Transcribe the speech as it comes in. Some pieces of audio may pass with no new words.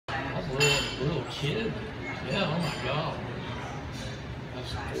kid, yeah, oh my God. I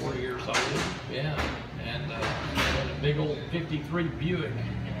was 4 years old, yeah. And had a big old 53 Buick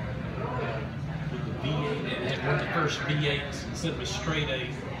with the V8. It had one of the first V8s instead of a straight 8.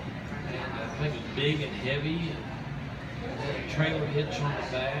 And I think it was big and heavy. And had a trailer hitch on the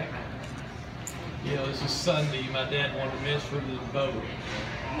back. You know, this is Sunday. My dad wanted to mess with his boat.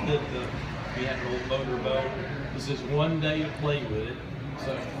 We had an old motor boat. This is one day to play with it.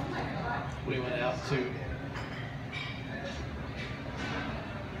 So we went out to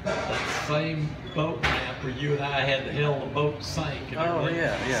that same boat ramp where you and I had the hell the boat sank. And oh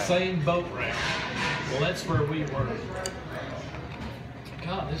yeah. Same boat ramp. Well, that's where we were.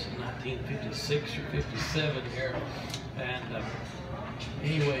 God, this is 1956 or 57 here. And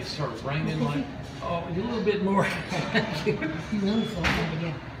anyway, it started raining like, oh, a little bit more.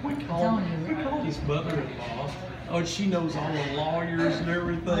 We called his mother-in-law. Oh, she knows all the lawyers and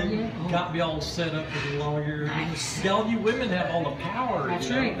everything. Got me all set up with the lawyer. Nice. All you women have all the power. That's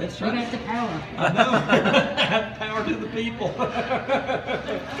you know? right. That's We right. got the power. I know. Power to the people.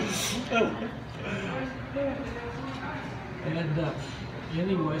 And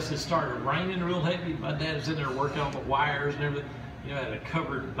anyways, it started raining real heavy. My dad was in there working on the wires and everything. You know, had a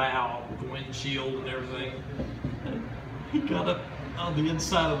covered bow with windshield and everything. And he got up on the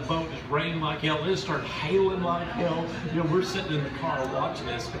inside of the boat. It rained like hell. It started hailing like hell. You know, we're sitting in the car watching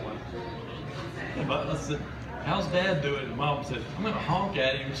this going. But I said, how's Dad doing? And Mom said, I'm going to honk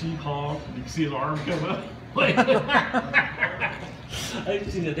at him. She honked. You can see his arm come up.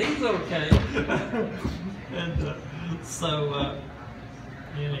 She said, he's okay. And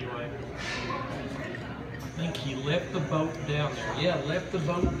anyway, I think he left the boat down there. Yeah, left the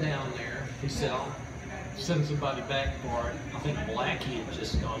boat down there. He said, I'll send somebody back for it. I think Blackie had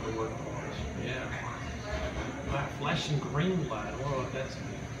just gone to work for us. Yeah. Flashing green light. Oh, that's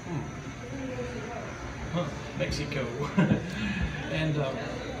Mexico. And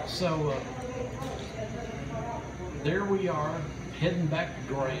there we are, heading back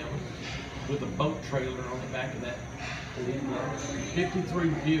to Graham with a boat trailer on the back of that 53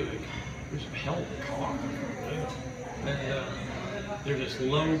 Buick. It was a hell of a car. And there's this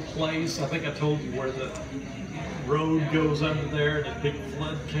low place. I think I told you where the road goes under there and a big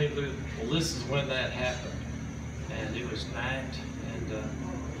flood came through. Well, this is when that happened. And it was night, and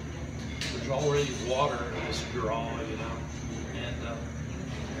there's already water in this draw, you know. And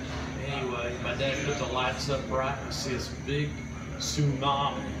anyway, my dad put the lights up bright and see this big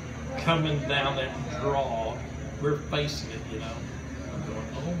tsunami coming down that draw. We're facing it, you know. I'm going,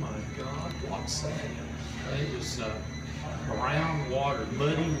 oh my God, what's that? And it was brown water,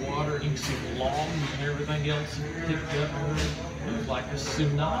 muddy water. You can see logs and everything else picked up. It was like a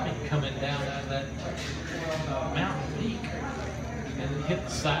tsunami coming down out of that mountain peak. And it hit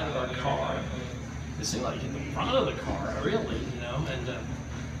the side of our car. It seemed like it hit the front of the car, really, you know. And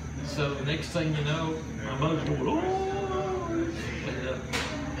so the next thing you know, my mother's going, oh! And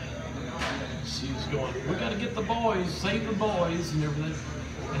she was going, we got to get the boys, save the boys, and everything.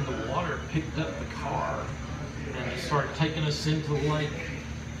 And the water picked up the car and it started taking us into the lake.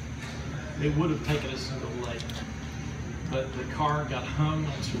 It would have taken us into the lake, but the car got hung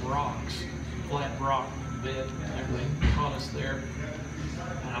on some rocks, flat rock bed and everything, caught us there.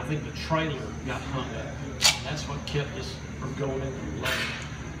 And I think the trailer got hung up. That's what kept us from going into the lake.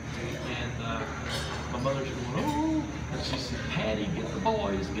 And my mother's going, oh, and she said, Patty, get the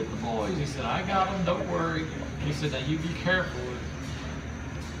boys, get the boys. He said, I got them, don't worry. He said, now you be careful.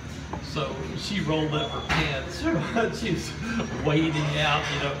 So she rolled up her pants. She was wading out,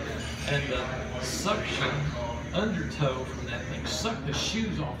 you know, and the suction undertow from that thing sucked the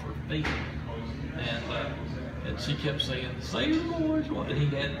shoes off her feet. And she kept saying, save the boys. And he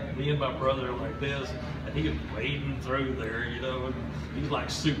had me and my brother like this, and he was wading through there, you know, and he's like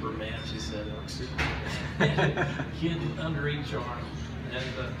Superman, she said, like Superman. Hidden under each arm. And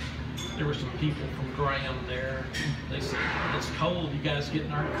there were some people from Graham there. They said, it's cold, you guys get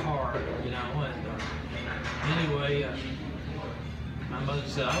in our car, you know. And anyway, my mother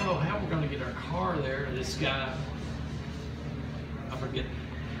said, I don't know how we're going to get our car there. This guy, I forget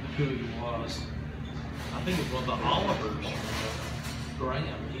who he was. I think it was one of the Olivers from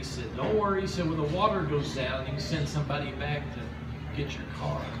Graham. He said, don't worry. He said, when the water goes down, you can send somebody back to get your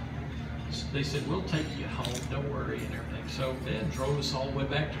car. They said, we'll take you home, don't worry, and everything. So Dad drove us all the way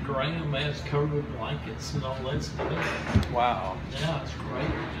back to Graham. Man, it's covered with blankets and all that stuff. Wow. Yeah, it's great. You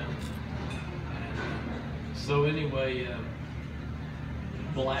know. So anyway,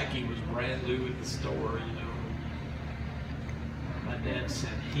 Blackie was brand new at the store, you know. My dad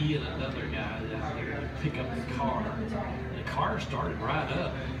sent he and another guy down there to pick up the car. The car started right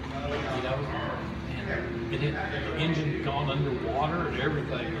up, you know. the engine had gone underwater and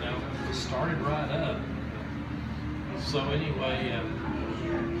everything, you know. It started right up. So anyway,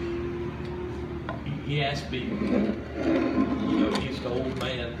 he asked me, you know, he used to old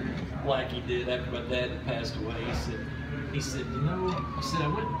man like he did after my dad had passed away. He said, you know, I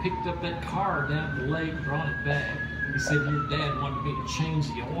went and picked up that car down the lake and brought it back. He said, your dad wanted me to change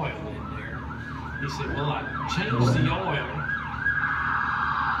the oil in there. He said, well, I changed the oil.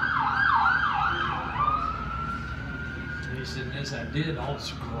 And he said, as I did, all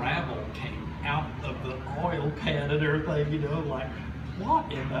this gravel came out of the oil pan and everything, you know, like,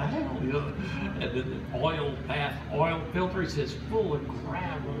 what in the hell, you know? And then the oil filter, he says, full of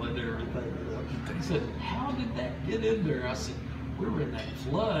gravel and everything. You know? He said, how did that get in there? I said, we were in that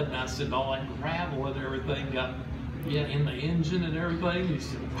flood, and I said, all that gravel and everything got in the engine and everything. He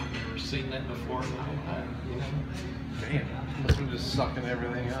said, I've never seen that before in my life, you know? Damn, must have been just sucking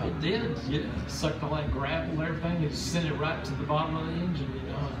everything up. It did, yeah. It sucked all that gravel and everything. It sent it right to the bottom of the engine, you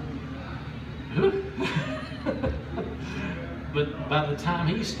know? But by the time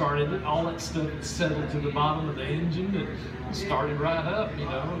he started it, all that stuff had settled to the bottom of the engine and started right up, you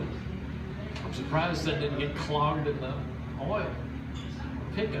know. I'm surprised that didn't get clogged in the oil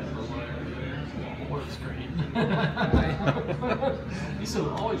pickup or whatever. Oil screen. He said,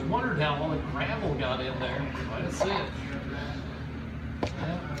 I always wondered how all the gravel got in there. Well, that's it.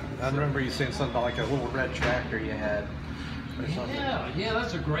 Yeah. I remember you saying something about like a little red tractor you had. Yeah,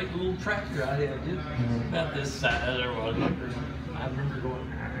 that's a great little tractor I had. About this size or whatever. I remember going.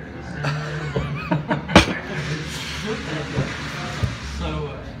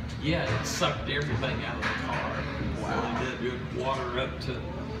 So, yeah, it sucked everything out of the car. Wow. It did. It would water up to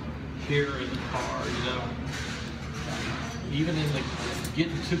here in the car, you know. Even in the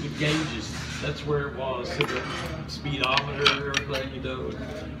getting to the gauges, that's where it was. To the speedometer and everything, you know.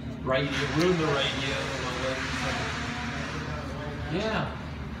 Radio, ruined the radio and all that. Yeah.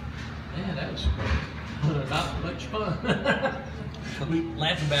 Man, that was not much fun. We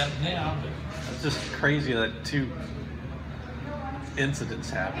laugh about it now, but it's just crazy that two incidents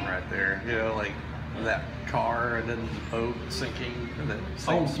happened right there. You know, like that car and then the boat sinking in the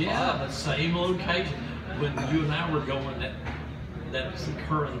same spot. Yeah, the same location. When you and I were going, that was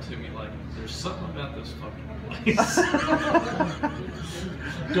occurring to me. Like, there's something about this fucking place.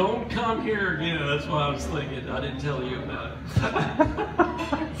 Don't come here again. That's what I was thinking. I didn't tell you about it.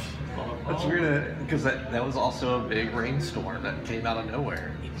 That's weird because that was also a big rainstorm that came out of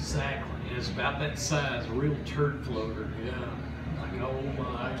nowhere. Exactly. It's about that size, a real turd floater. Yeah. Like, oh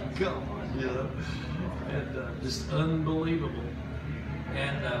my God. Yeah. And just unbelievable.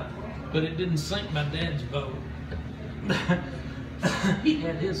 And but it didn't sink my dad's boat. He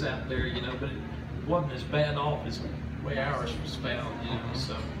had his out there, you know, but it wasn't as bad off as the way ours was found, you know.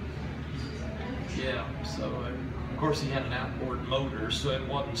 So yeah. So of course he had an outboard motor, so it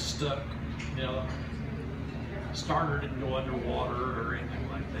wasn't stuck, you know. Starter didn't go underwater or anything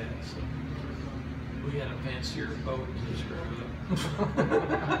like that. So we had a fancier boat to describe it.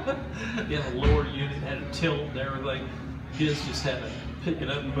 He had a lower unit, had a tilt and everything. His just had a pick it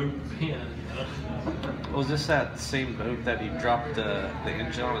up and move the pin, you know. Was this that same boat that he dropped the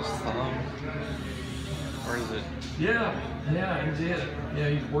engine on his thumb? Or is it? Yeah, he did. Yeah,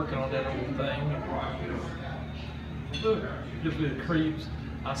 he's working on that old thing. Look, gives me the creeps.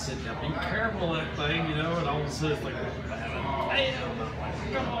 I said, now be careful of that thing, you know, and all of a sudden it's like, damn, oh my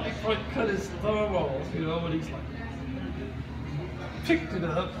God, he probably cut his thumb off, you know, and he's like, picked it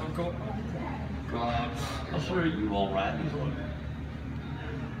up. I'm going, oh God. I said, are you all right? He's like,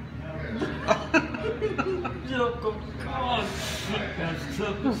 you know, go, God, that's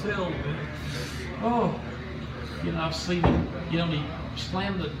tough as hell, man. Oh, you know, I've seen him, you know, he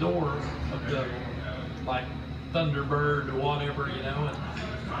slammed the door of the, like, Thunderbird or whatever, you know, and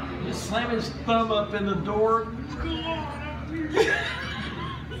he slammed his thumb up in the door.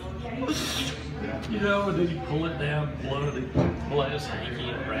 You know, and then he pull it down, bloody, bless hanky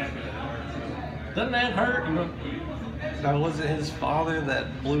and wrap it out. Doesn't that hurt? You know? Now, was it his father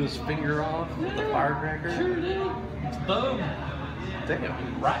that blew his finger off with the firecracker? Sure did. His thumb.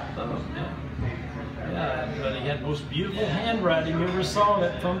 Damn. Right thumb, yeah. Yeah, but he had the most beautiful handwriting you ever saw.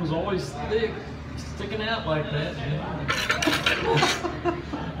 That thumb was always thick, sticking out like that, you know.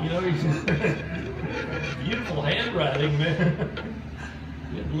 Beautiful handwriting, man.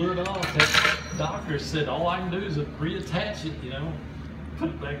 It blew it off. That doctor said all I can do is reattach it, you know. Put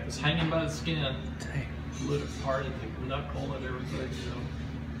it back, it's hanging by the skin. Dang. Blew it apart at the knuckle and everything, you know.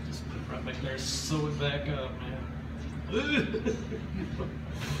 Just put it right back there, sew it back up, man.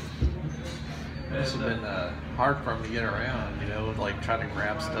 Must have been hard for him to get around, you know, like trying to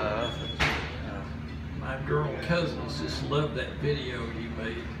grab stuff. And, my girl cousins just loved that video you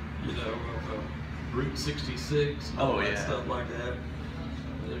made, you know, of Route 66 and all Oh, that yeah. stuff like that.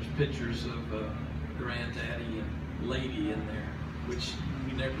 There's pictures of Granddaddy and Lady in there, which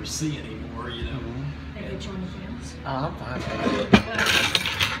you never see anymore, you know. Hey, get you anything else? I'm fine.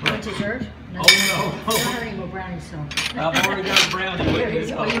 Want dessert? No. Oh, no. I don't have any more brownies, so. I've already got a brownie Here with it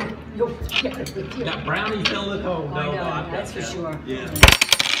is. me. Oh, you'll get it with you. Got brownie held at home. I No, know, I've got that's for that. sure. Yeah.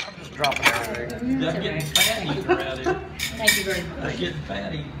 I'm just dropping everything. I'm That's getting okay. fatty around here. Thank you very I'm much. getting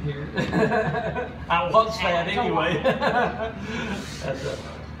fatty here. I was fat anyway. That's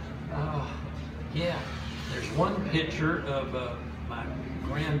yeah. There's one picture of my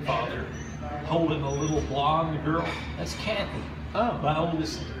grandfather holding a little blonde girl. That's Kathy, Oh. my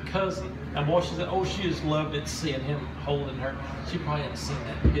oldest cousin. And boy, she said, oh, she just loved it seeing him holding her. She probably hadn't seen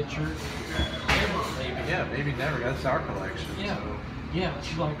that picture ever, maybe. Yeah, maybe never. That's our collection. Yeah. So. Yeah,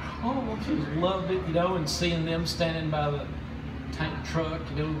 she's like, oh, she just loved it, you know, and seeing them standing by the tank truck,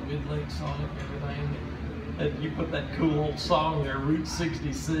 you know, with lakes on it and everything. And you put that cool old song there, Route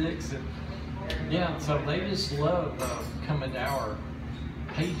 66. And yeah, so they just love coming to our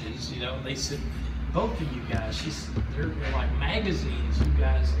pages, you know. They said, both of you guys, they're like magazines. You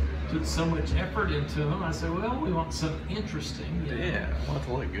guys put so much effort into them. I said, well, we want something interesting. You know? Yeah, I want it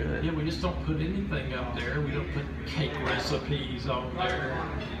to look good. Yeah, we just don't put anything up there. We don't put cake recipes on there,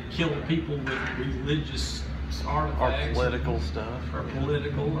 kill people with religious Or artifacts. political stuff. Or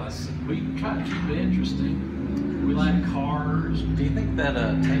political. I said, we try to keep it interesting. We like cars. Do you think that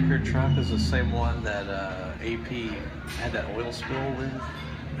tanker truck is the same one that AP had that oil spill with?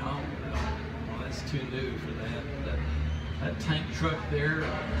 No, well, that's too new for that. That tank truck there,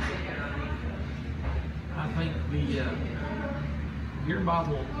 I think the beer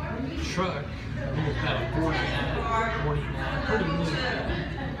bottle truck, I think it's about a 49, pretty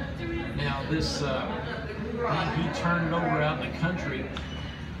new. Now this thing he turned over out in the country,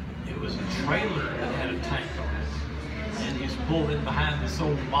 it was a trailer that had a tank on it. And he's pulled in behind this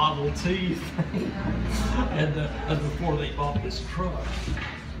old Model T thing. and before they bought this truck.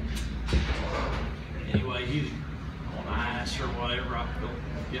 Anyway, he's on ice or whatever, I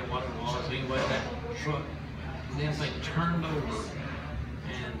forget what it was. Anyway, that truck, damn thing turned over,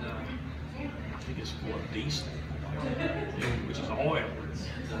 and I think it's full of diesel, which is oil.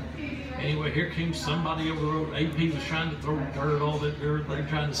 Anyway, here came somebody over the road. AP was trying to throw dirt all that everything,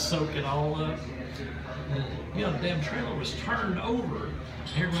 trying to soak it all up. And, you know, the damn trailer was turned over.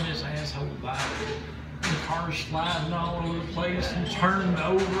 Here went this asshole by. The car's sliding all over the place and turned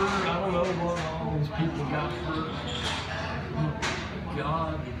over. I don't know what all these people got hurt. Oh,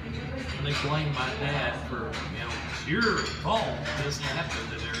 God. And they blame my dad for, you know, it's your fault this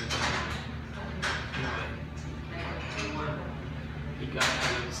happened and everything. Anyway, he got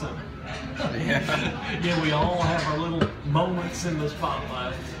out of something. Yeah. Yeah, we all have our little moments in the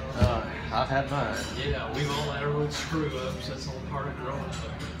spotlight. I've had mine. Yeah, we've all had our little screw-ups. That's all part of growing up.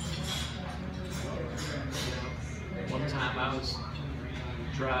 One time I was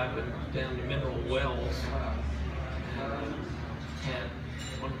driving down to Mineral Wells and had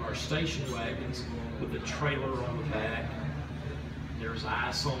one of our station wagons with a trailer on the back. There's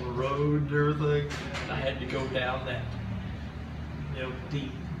ice on the road and everything. I had to go down that, you know,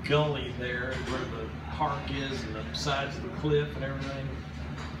 deep gully there where the park is and the sides of the cliff and everything.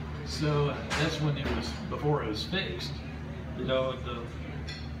 So that's when it was, before it was fixed, you know, it's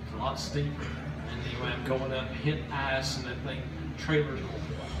a lot steeper. And anyway, I'm going up, hit ice, and that thing, trailer's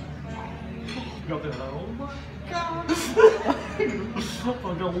going, go there, like, oh my God,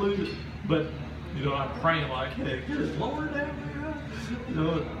 I'm gonna lose it. But, you know, I'm praying like, hey, good Lord, down there. You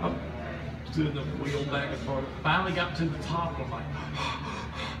know, I'm doing the wheel back and forth. Finally got to the top, I'm like,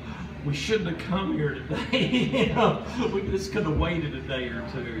 we shouldn't have come here today. You know, this could have waited a day or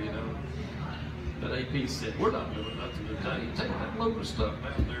two, you know. But AP said, we're not doing nothing today. Take that load of stuff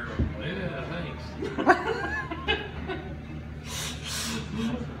down there. Yeah, thanks.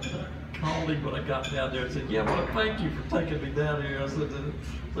 Called him when I got down there and said, yeah, well, thank you for taking me down here. I said,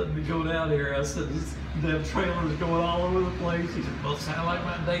 letting me go down here. I said, this damn trailer's going all over the place. He said, well, it sounded like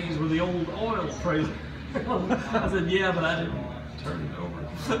my days with the old oil trailer. I said, yeah, but I didn't turn it over.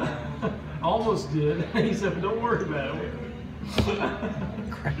 Almost did. He said, don't worry about it.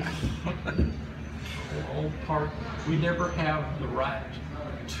 Old part, we never have the right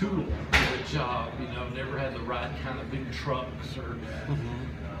tool for the job, you know, never had the right kind of big trucks or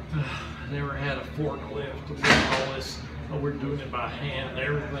never had a forklift to put all this, oh, we're doing it by hand,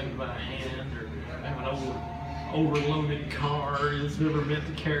 everything by hand, or have an overloaded car, it's never meant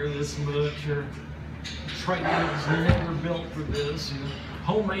to carry this much, or trailers never built for this, you know.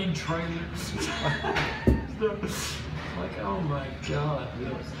 homemade trailers. Like, oh my God.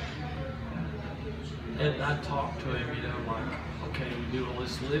 And I talked to him, you know, like, okay, we do all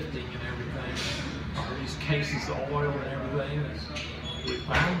this lifting and everything, all these cases of oil and everything. We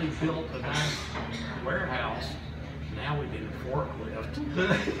finally built a nice warehouse. Now we need a forklift.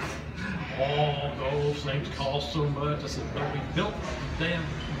 All those things cost so much. I said, but we built a damn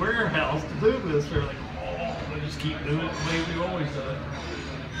warehouse to do this. They're like, oh, we just keep doing it the way we've always done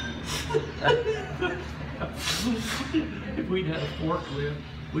it. If we'd had a forklift,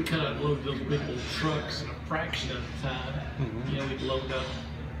 we could have loaded those big old trucks in a fraction of the time. You know, we'd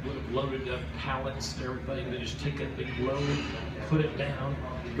would have loaded up pallets and everything. They just take that big load, put it down,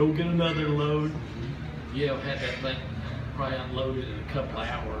 go get another load. Yeah, we had that thing probably unloaded in a couple of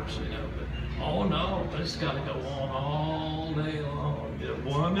hours, you know. But oh no, it's got to go on all day long, you know,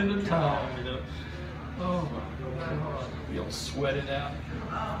 one at a time, you know. Oh my God, you'll sweat it out.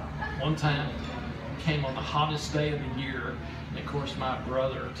 One time, came on the hottest day of the year, and of course my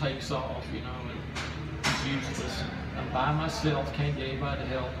brother takes off, you know, and he's useless. I'm by myself, can't get anybody to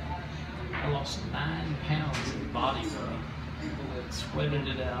help. I lost 9 pounds in body weight, sweated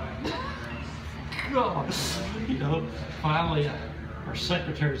it out. God, you know, finally our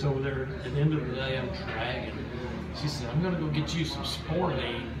secretary's over there at the end of the day, I'm dragging. She said, I'm gonna go get you some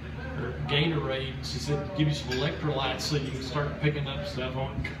Sportade or Gatorade. She said, give you some electrolytes so you can start picking up stuff. I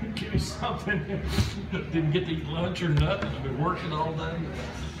want to give you something. Didn't get to eat lunch or nothing. I've been working all day.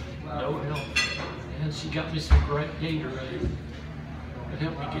 No help. And she got me some great Gatorade. It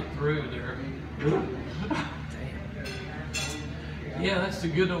helped me get through there. Yeah, that's the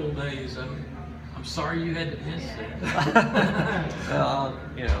good old days. I'm sorry you had to miss it.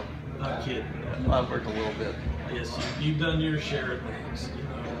 You know, Not kidding. I've worked a little bit. Yes, you've done your share of things, you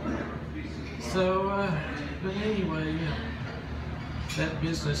know. So, but anyway, that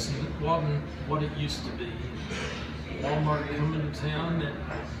business wasn't what it used to be. Walmart coming to town, that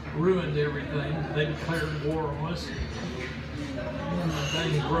ruined everything. They declared war on us. And my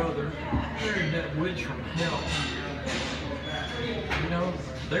dang brother married that witch from hell. You know,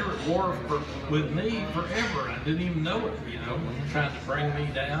 they were at war with me forever. I didn't even know it, you know, trying to bring me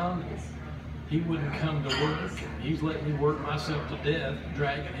down. He wouldn't come to work. He's letting me work myself to death,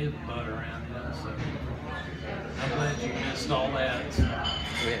 dragging his butt around. You know, so I'm glad you missed all that.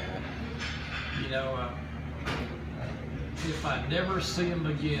 Yeah. You know, if I never see him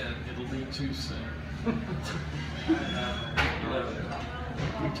again, it'll be too soon. You know,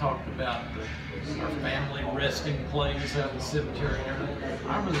 we talked about our family resting place out in the cemetery and everything.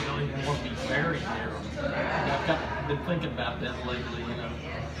 I really don't even want to be buried near them. I've been thinking about that lately, you know.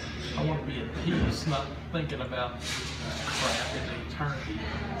 I want to be at peace, not thinking about crap in eternity.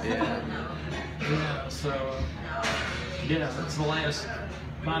 Yeah. Yeah, so, yeah, that's the last,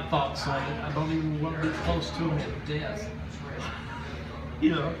 my thoughts on it. I don't even want to be close to them at death.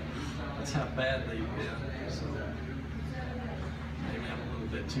 You know, that's how bad they've been. So, maybe I'm a little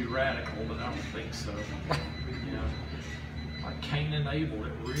bit too radical, but I don't think so. You know, like Cain and Abel,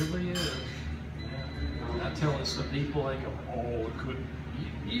 it really is. Yeah. I tell this to people, they go, oh, it couldn't.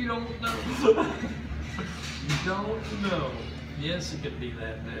 You don't know. You don't know. Yes, it could be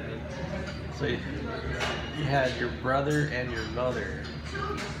that bad. So you had your brother and your mother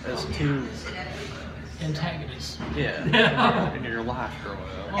as two Antagonists. Yeah, in your life growing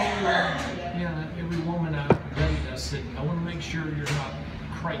Oh, up. yeah, every woman I dated, I said, I want to make sure you're not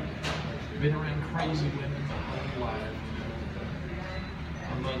crazy. Been around crazy women my whole life.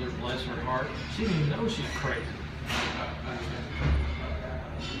 My mother, bless her heart, she didn't even know she's crazy.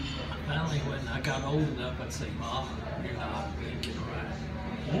 Finally, when I got old enough, I'd say, Mom, you're not thinking right.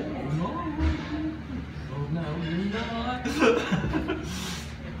 Oh, no, you're not.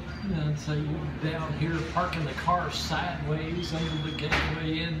 You know, so you're down here parking the car sideways under the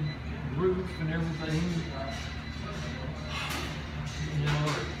gateway and roof and everything. You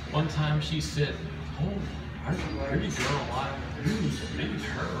know, one time she said, oh, there's a pretty girl, you need to meet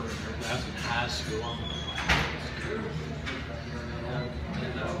her. I was in high school. I'm like,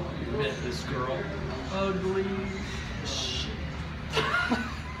 met this girl, ugly shit.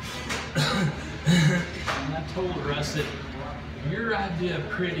 And I told her, I said, your idea of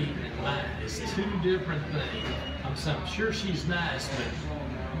pretty and mine is two different things. I'm sure she's nice, but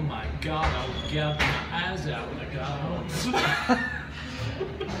oh my God, I was gouging my eyes out when I got home.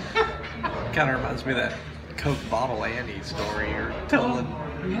 Kind of reminds me of that Coke Bottle Annie story you're telling.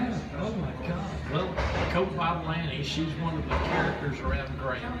 Yeah, oh my God. Well, Coke Bottle Annie, she's one of the characters around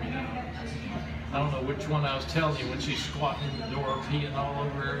Graham, you know. I don't know which one I was telling you when she's squatting in the door, peeing all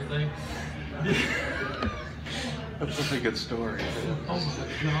over everything. That's a pretty good story. Oh my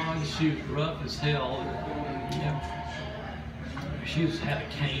God, she was rough as hell. Yeah. She had a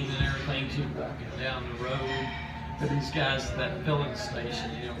cane and everything. She was walking down the road. And these guys at that filling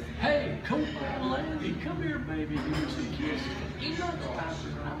station, you know, hey, come on, lady, come here, baby, give her some kisses. You know,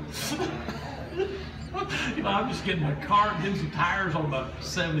 you know, I'm just getting my car, getting some tires on my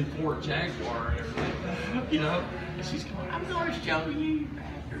 '74 Jaguar and everything. You know, and she's going, I'm going to show you.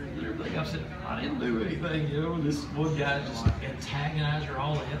 And everything. I said, I didn't do anything, you know. This one guy just antagonized her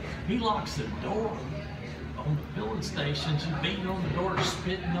all the way. He locks the door on the filling station. She's beating on the door,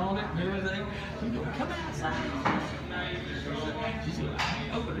 spitting on it and everything. He's going, come outside. She's like,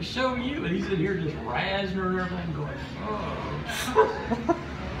 I'm going to show you. And he's in here just razzing her and everything, going, oh.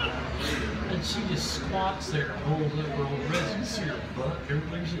 And she just squats there and holds up her old wrist. You see her butt,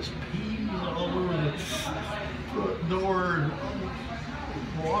 everything's just peas all over the front door and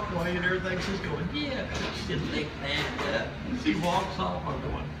walkway and everything. She's going, yeah. She just licked that up. And she walks off. I'm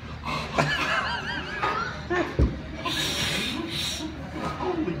going,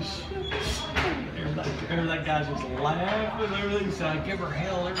 holy shit. That guy's just laughing and everything. So I give her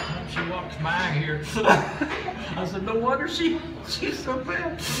hell every time she walks by here. I said, no wonder she's so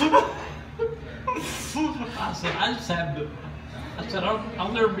bad. I said, I just have to, I said,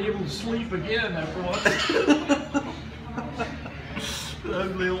 I'll never be able to sleep again after watching. The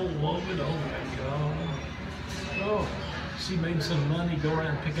ugly old woman, oh my God. Oh, she made some money go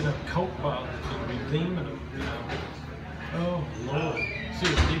around picking up Coke bottles and redeeming them, you know. Oh, Lord. She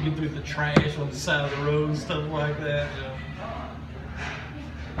was digging through the trash on the side of the road and stuff like that, you know.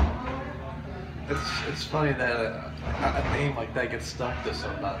 It's funny that a name like that gets stuck to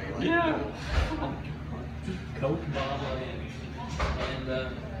somebody. Like, yeah. Coke bottle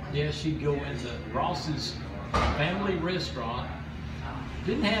and yeah, she'd go into Ross's family restaurant.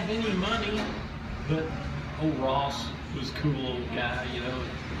 Didn't have any money, but old Ross was a cool old guy, you know.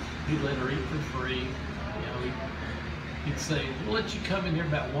 He'd let her eat for free. You know, he'd say, we'll let you come in here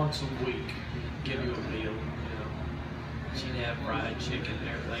about once a week, give you a meal. She'd have fried chicken and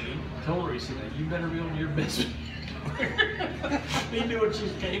everything. He told her, he said, you better be on your best. He knew what she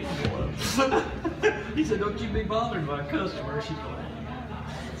was capable of. He said, don't you be bothered by a customer. She'd go,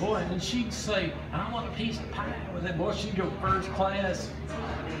 boy, and she'd say, I want a piece of pie with it. Boy, she'd go first class,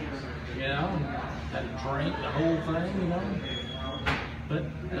 you know, and had a drink, the whole thing, you know. But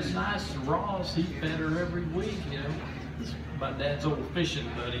that's nice. Ross, he fed her every week, you know. This, my dad's old fishing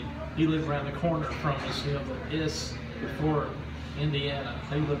buddy. He lived around the corner from us, you know, but before Indiana.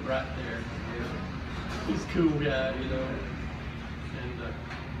 They lived right there. He's a cool guy, you know. And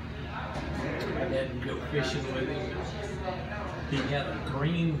my dad would go fishing with him. He had a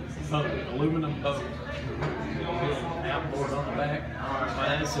green boat, an aluminum boat, with a outboard on the back. My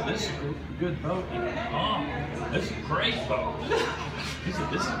dad said, this is a good boat. He went, oh, this is a great boat. He said,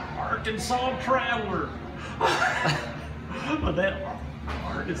 this is Arkansas Traveler. My dad,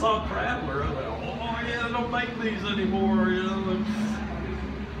 Arkansas Traveler. I was like, oh yeah, they don't make these anymore, you know.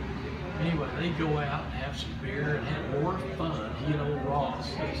 Anyway, they go out and have some beer and have more fun. He and old Ross,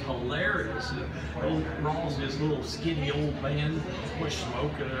 it was hilarious. Old Ross, this little skinny old man, was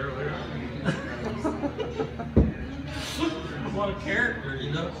smoking there. What a character,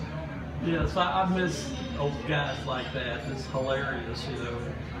 you know. Yes, I miss old guys like that. It's hilarious, you know.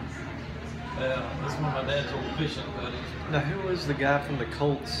 That's one of my dad's old fishing buddies. Now, who was the guy from the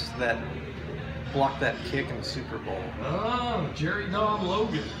Colts that blocked that kick in the Super Bowl? Oh, Jerry Don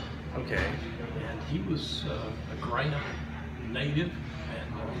Logan. Okay. And he was a Graham native, and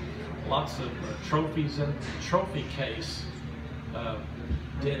lots of trophies in the trophy case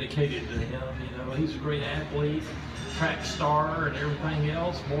dedicated to him. You know, he's a great athlete, track star, and everything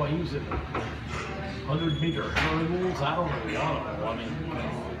else. Boy, he was in the 100-meter hurdles. I don't know. I mean,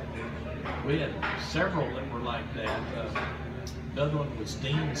 we had several that were like that. Another one was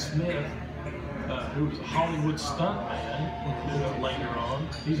Dean Smith, who was a Hollywood stuntman later on.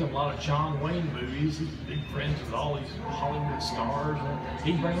 He's in a lot of John Wayne movies. He's big friends with all these Hollywood stars. And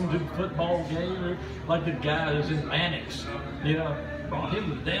he brought him to the football game, like the guy who's in Mannix. You know, brought him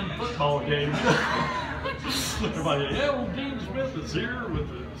to the damn football game. Everybody, yeah, well, Dean Smith is here with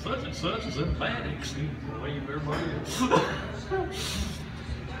such and such is in Mannix. He waved everybody in.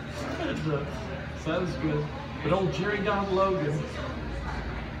 And, so that was good. But old Jerry Don Logan,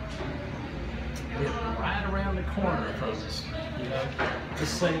 right around the corner from us, you know. Let's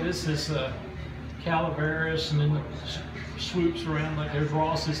say this is Calaveras, and then swoops around, like there's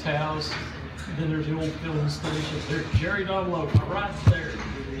Ross's house, and then there's the old filling station. There's Jerry Don Logan right there.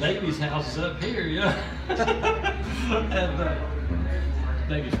 Davy's house is up here, yeah. And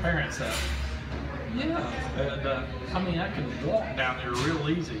Davy's parents' house. Yeah, and I mean, I could walk down there real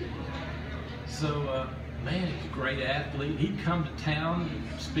easy. So, man, he's a great athlete. He'd come to town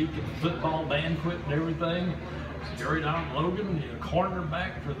and speak at the football banquet and everything. Jerry Don Logan, you know,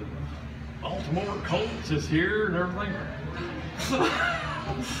 cornerback for the Baltimore Colts, is here and everything.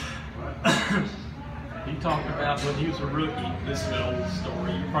 He talked about when he was a rookie. This is an old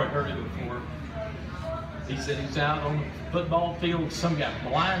story. You've probably heard it before. He said he's out on the football field. Some guy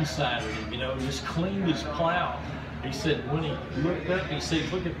blindsided him, you know, just cleaned his plow. He said when he looked up, he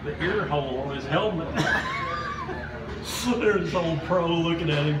said, look at the ear hole on his helmet. There's this old pro looking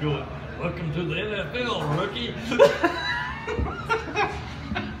at him going, welcome to the NFL, rookie.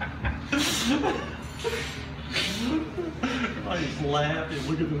 I just laughed and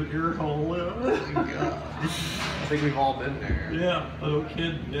looked at the ear hole. Oh, God. I think we've all been there. Yeah, little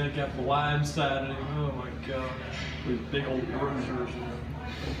kid, yeah, got blindsided him. Oh my God, with big old bruisers.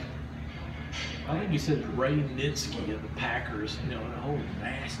 I think he said Ray Nitschke of the Packers, you know, an old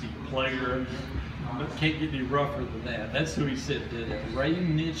nasty player. But can't get any rougher than that. That's who he said did it. Ray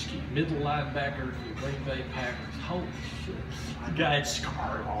Nitschke, middle linebacker for the Green Bay Packers. Holy shit. The guy had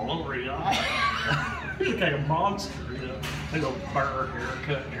scars all over his eye. He looked like a monster, you know. Big old burr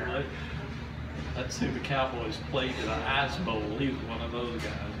haircut and everything. That's who the Cowboys played in the Ice Bowl. He was one of those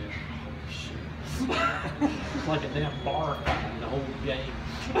guys. You know. Holy shit. It's like a damn bar fight the whole game.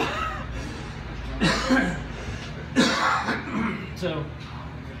 So,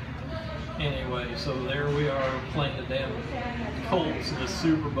 anyway, so there we are playing the damn Colts in the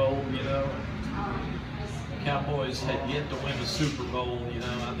Super Bowl, you know. Cowboys had yet to win the Super Bowl, you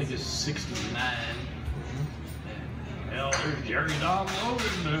know. I think it's 69. Hell, there's Jerry Don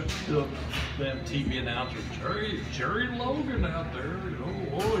Logan, the TV announcer. Jerry Logan out there.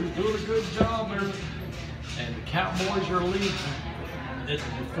 Oh, he's doing a good job there. And the Cowboys are leading.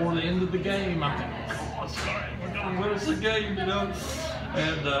 Before the end of the game, I'm thinking, oh, sorry, we're going to win us the game, you know.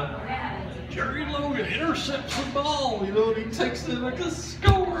 And Jerry Logan intercepts the ball, you know, and he takes it like a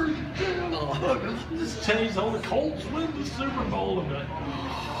score. Just changed all the Colts win the Super Bowl. And I'm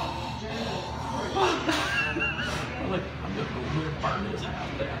like, I'm going to go burn his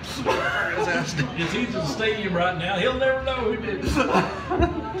house down. If he's in the stadium right now, he'll never know who did it.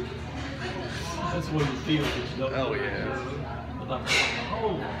 That's what he feels. Oh, yeah.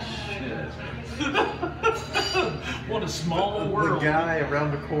 Holy shit. What a small world. The guy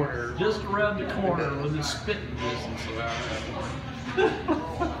around the corner. Just around the corner with his spitting distance around.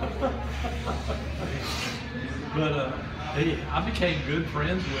 But hey, I became good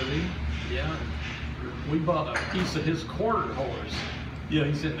friends with him. Yeah. We bought a piece of his quarter horse. Yeah,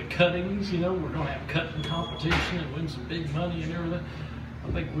 he's into cuttings, you know, we're gonna have cutting competition and win some big money and everything. I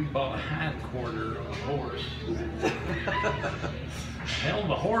think we bought a hind quarter of a horse. Hell,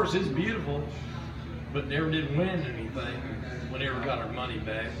 the horse is beautiful, but never did win anything. We never got our money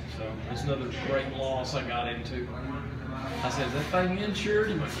back, so it's another great loss I got into. I said, is that thing insured?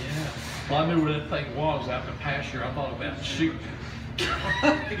 He went, yeah. Well, I knew where that thing was out in the pasture. I thought about shooting it.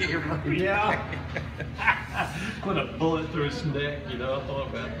 Get your money. Yeah. Put a bullet through his neck, you know. I thought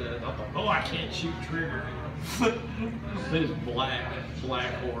about that. I thought, oh, I can't shoot trigger. It was black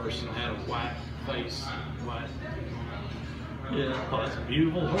horse and had a white face. White. Yeah, well, it's a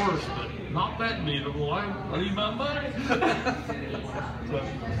beautiful horse, but not that beautiful. I need my money. So,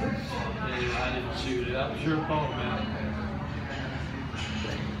 anyway, I didn't shoot it. I sure thought about it.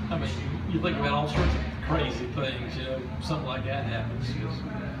 I mean, you think about all sorts of crazy things, you know, something like that happens.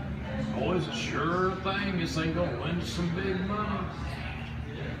 Oh, it's a sure thing. This ain't gonna win some big money.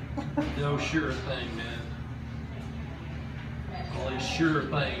 No sure thing, man. All these sure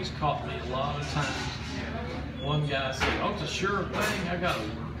things caught me a lot of times. One guy said, oh, it's a sure thing. I got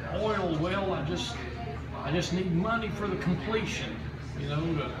an oil well. I just need money for the completion, you know,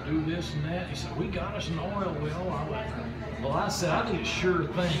 to do this and that. He said, we got us an oil well. I went, well, I said, I need a sure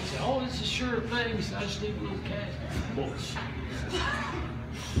thing. He said, oh, it's a sure thing. He said, I just need a little cash. Bullshit.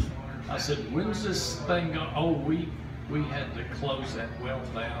 I said, when's this thing going? Oh, we had to close that well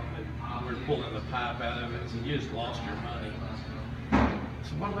down. And we were pulling the pipe out of it. And you just lost your money.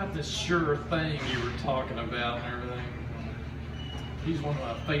 So what about this sure thing you were talking about and everything? He's one of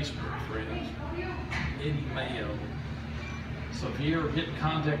my Facebook friends, Eddie Mayo. So if you ever get in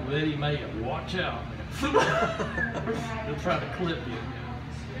contact with Eddie Mayo, watch out. They'll try to clip you.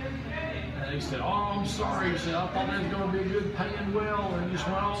 And he said, oh, I'm sorry. He said, I thought that was going to be a good paying well, and it just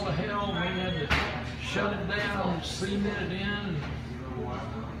went all to hell. We had to shut it down, cement it in.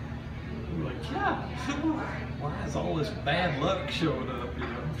 I'm like, yeah. Why is all this bad luck showing up, you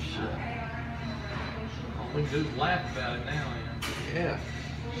know? Shit. All we do is laugh about it now, you know? Yeah.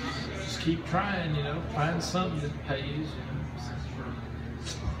 Just keep trying, you know, find something that pays, you know.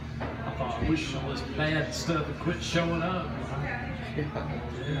 I thought, I wish all this bad stuff would quit showing up. Yeah.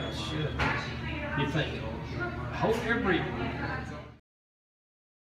 Yeah, shit. You think, hope every